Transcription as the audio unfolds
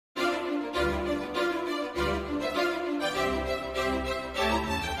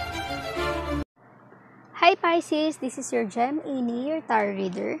Hi Pisces! This is your Gem Ini, your tarot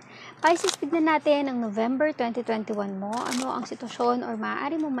reader. Pisces, tignan natin ang November 2021 mo. Ano ang sitwasyon or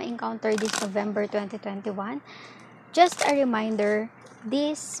maaari mo ma-encounter this November 2021. Just a reminder,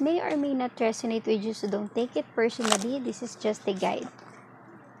 this may or may not resonate with you, so don't take it personally. This is just a guide.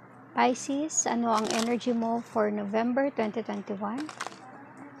 Pisces, ano ang energy mo for November 2021?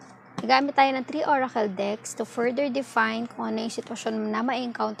 Nagamit tayo ng 3 oracle decks to further define kung ano yung sitwasyon na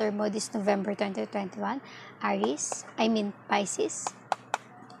ma-encounter mo this November 2021. Pisces.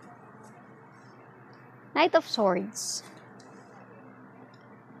 Knight of Swords.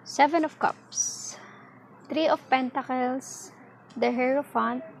 7 of Cups. 3 of Pentacles. The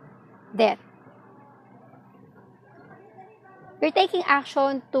Hierophant. Death. You're taking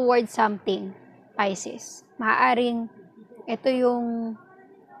action towards something, Pisces. Maaaring ito yung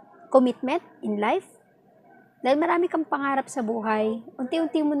commitment in life. Dahil marami kang pangarap sa buhay,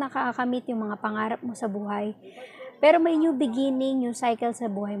 unti-unti mo nakakamit yung mga pangarap mo sa buhay. Pero may new beginning, new cycle sa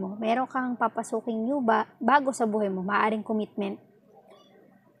buhay mo. Meron kang papasuking new bago sa buhay mo, maaring commitment.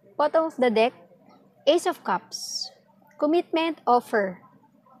 Bottom of the deck, Ace of Cups. Commitment, offer.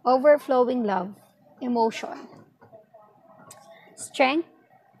 Overflowing love, emotion. Strength,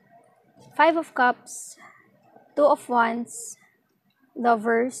 5 of Cups, 2 of Wands,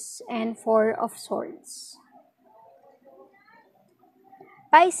 Lovers, and 4 of Swords.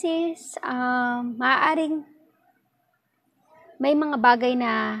 Pisces, maaaring may mga bagay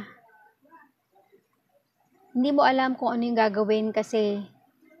na hindi mo alam kung ano yung gagawin kasi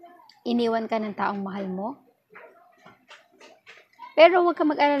iniwan ka ng taong mahal mo. Pero huwag ka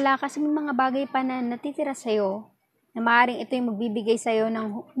mag-alala kasi may mga bagay pa na natitira sa'yo na maaaring ito yung magbibigay sa'yo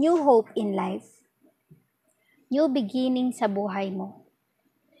ng new hope in life. New beginning sa buhay mo.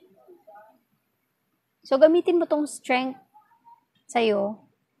 So, gamitin mo tong strength sa'yo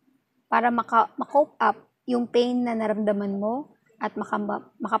para ma-cope up yung pain na naramdaman mo at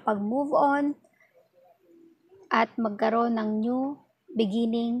makapag-move on at magkaroon ng new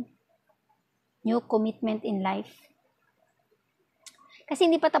beginning, new commitment in life. Kasi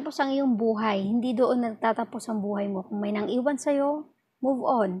hindi pa tapos ang iyong buhay. Hindi doon nagtatapos ang buhay mo. Kung may nang iwan sa'yo, move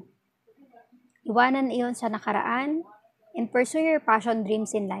on. Iwanan iyon sa nakaraan and pursue your passion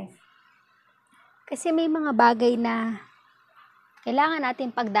dreams in life. Kasi may mga bagay na kailangan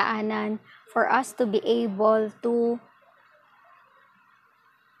natin pagdaanan for us to be able to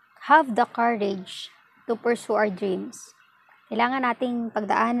have the courage to pursue our dreams. Kailangan nating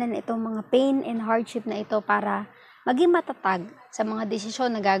pagdaanan itong mga pain and hardship na ito para maging matatag sa mga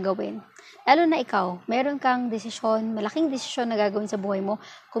desisyon na gagawin. Lalo na ikaw, meron kang desisyon, malaking desisyon na gagawin sa buhay mo,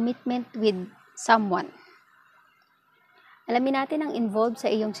 commitment with someone. Alamin natin ang involved sa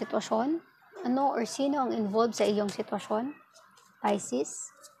iyong sitwasyon. Ano or sino ang involved sa iyong sitwasyon? Pisces.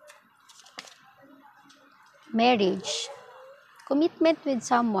 Marriage. Commitment with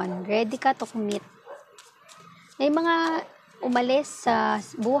someone. Ready ka to commit. May mga umalis sa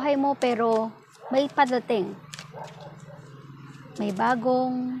buhay mo pero may padating. May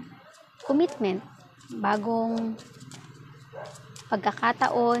bagong commitment. Bagong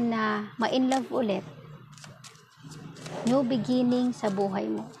pagkakataon na ma-in love ulit. New beginning sa buhay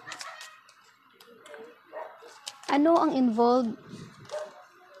mo. Ano ang involved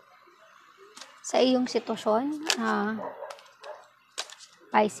sa iyong sitwasyon?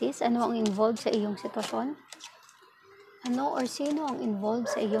 Pisces, ano ang involved sa iyong sitwasyon? Ano or sino ang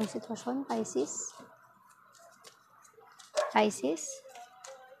involved sa iyong sitwasyon, Pisces? Pisces?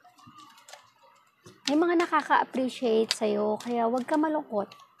 May mga nakaka-appreciate sa'yo, kaya huwag ka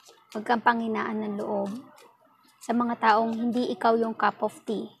malungkot. Huwag kang panghinaan ng loob sa mga taong hindi ikaw yung cup of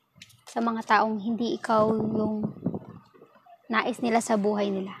tea. Sa mga taong hindi ikaw yung nais nila sa buhay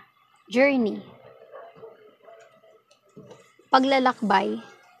nila. Journey. Paglalakbay.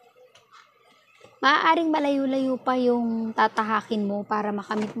 Maaaring malayo-layo pa yung tatahakin mo para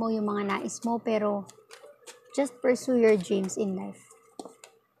makamit mo yung mga nais mo, pero just pursue your dreams in life.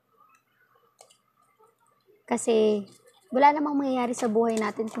 Kasi wala namang mangyayari sa buhay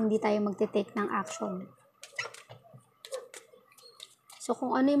natin kung hindi tayo magte-take ng action. So,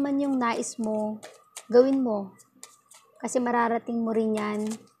 kung ano man yung nais mo, gawin mo. Kasi mararating mo rin yan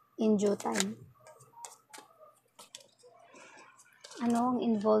in due time. Ano ang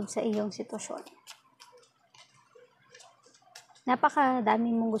involved sa iyong sitwasyon?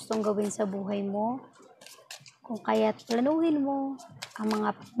 Napakadami mong gustong gawin sa buhay mo. Kung kaya't planuhin mo ang mga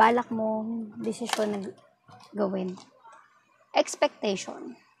balak mo, desisyon na gawin.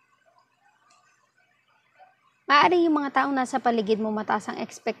 Expectation. Maaaring yung mga taong nasa paligid mo mataas ang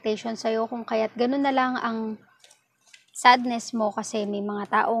expectation sa'yo, kung kaya't ganun na lang ang sadness mo kasi may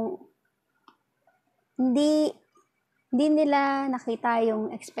mga taong Hindi nila nakita yung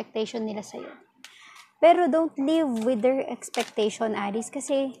expectation nila sa'yo. Pero don't live with their expectation, Aries,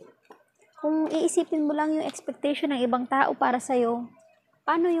 kasi kung iisipin mo lang yung expectation ng ibang tao para sa'yo,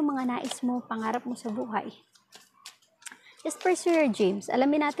 paano yung mga nais mo, pangarap mo sa buhay? Just pursue your dreams.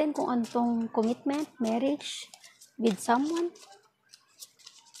 Alamin natin kung ano tong commitment, marriage, with someone.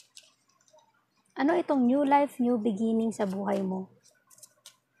 Ano itong new life, new beginning sa buhay mo?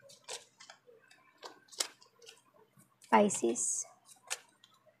 Pisces.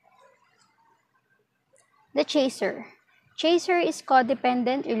 The Chaser. Chaser is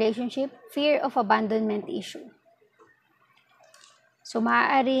codependent relationship, fear of abandonment issue. So,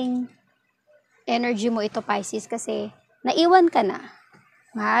 maaaring energy mo ito, Pisces, kasi naiwan ka na.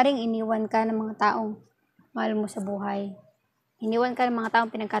 Maaaring iniwan ka ng mga taong mahal mo sa buhay. Iniwan ka ng mga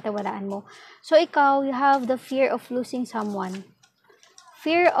taong pinagkatiwalaan mo. So, ikaw, you have the fear of losing someone.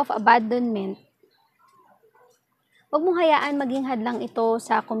 Fear of abandonment. Huwag mong hayaan maging hadlang ito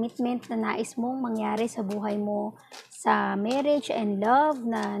sa commitment na nais mong mangyari sa buhay mo, sa marriage and love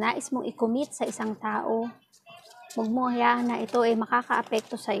na nais mong i-commit sa isang tao. Huwag mong hayaan na ito ay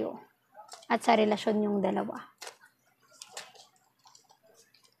makaka-apekto sa'yo at sa relasyon niyong dalawa.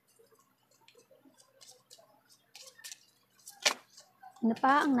 Ano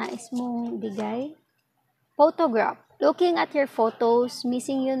pa ang nais mong bigay? Photograph. Looking at your photos,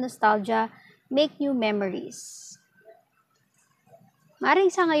 missing you, nostalgia, make new memories.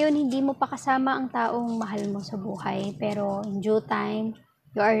 Maring sa ngayon, hindi mo pa kasama ang taong mahal mo sa buhay, pero in due time,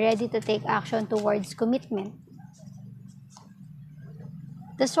 you are ready to take action towards commitment.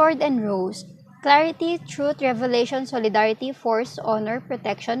 The Sword and Rose. Clarity, truth, revelation, solidarity, force, honor,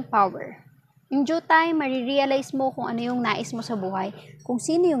 protection, power. In due time, marirealize mo kung ano yung nais mo sa buhay, kung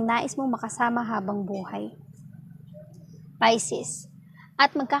sino yung nais mo makasama habang buhay. Pisces.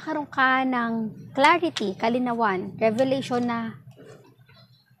 At magkakaroon ka ng clarity, kalinawan, revelation na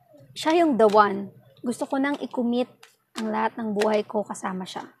siya yung the one. Gusto ko nang i-commit ang lahat ng buhay ko kasama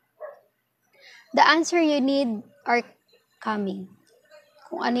siya. The answer you need are coming.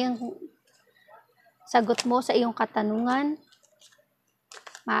 Kung ano yung sagot mo sa iyong katanungan,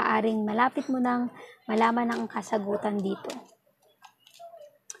 maaaring malapit mo nang malaman ang kasagutan dito.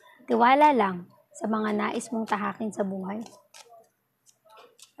 Tiwala lang sa mga nais mong tahakin sa buhay.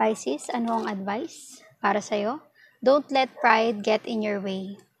 Pisces, ano ang advice para sa'yo? Don't let pride get in your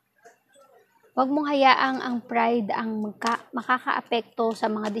way. Huwag mong hayaang ang pride ang makakaapekto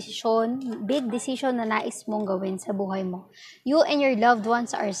sa mga desisyon, big decision na nais mong gawin sa buhay mo. You and your loved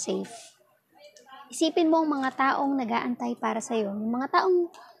ones are safe. Isipin mo ang mga taong nag-aantay para sa'yo. Yung mga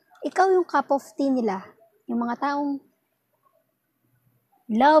taong ikaw yung cup of tea nila. Yung mga taong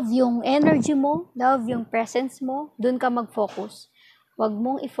love yung energy mo, love yung presence mo, dun ka mag-focus. Huwag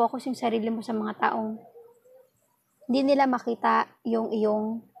mong i-focus yung sarili mo sa mga taong hindi nila makita yung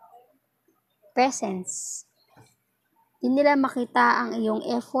iyong presence. Hindi nila makita ang iyong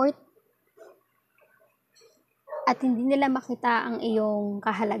effort at hindi nila makita ang iyong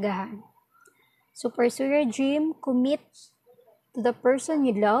kahalagahan. So pursue your dream, commit to the person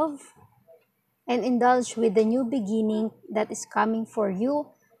you love, and indulge with the new beginning that is coming for you,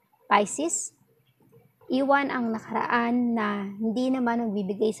 Pisces. Iwan ang nakaraan na hindi naman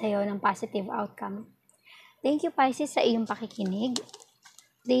magbibigay sa iyo ng positive outcome. Thank you, Pisces, sa iyong pakikinig.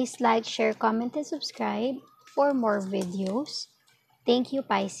 Please like, share, comment, and subscribe for more videos. Thank you,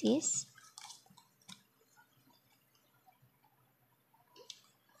 Pisces.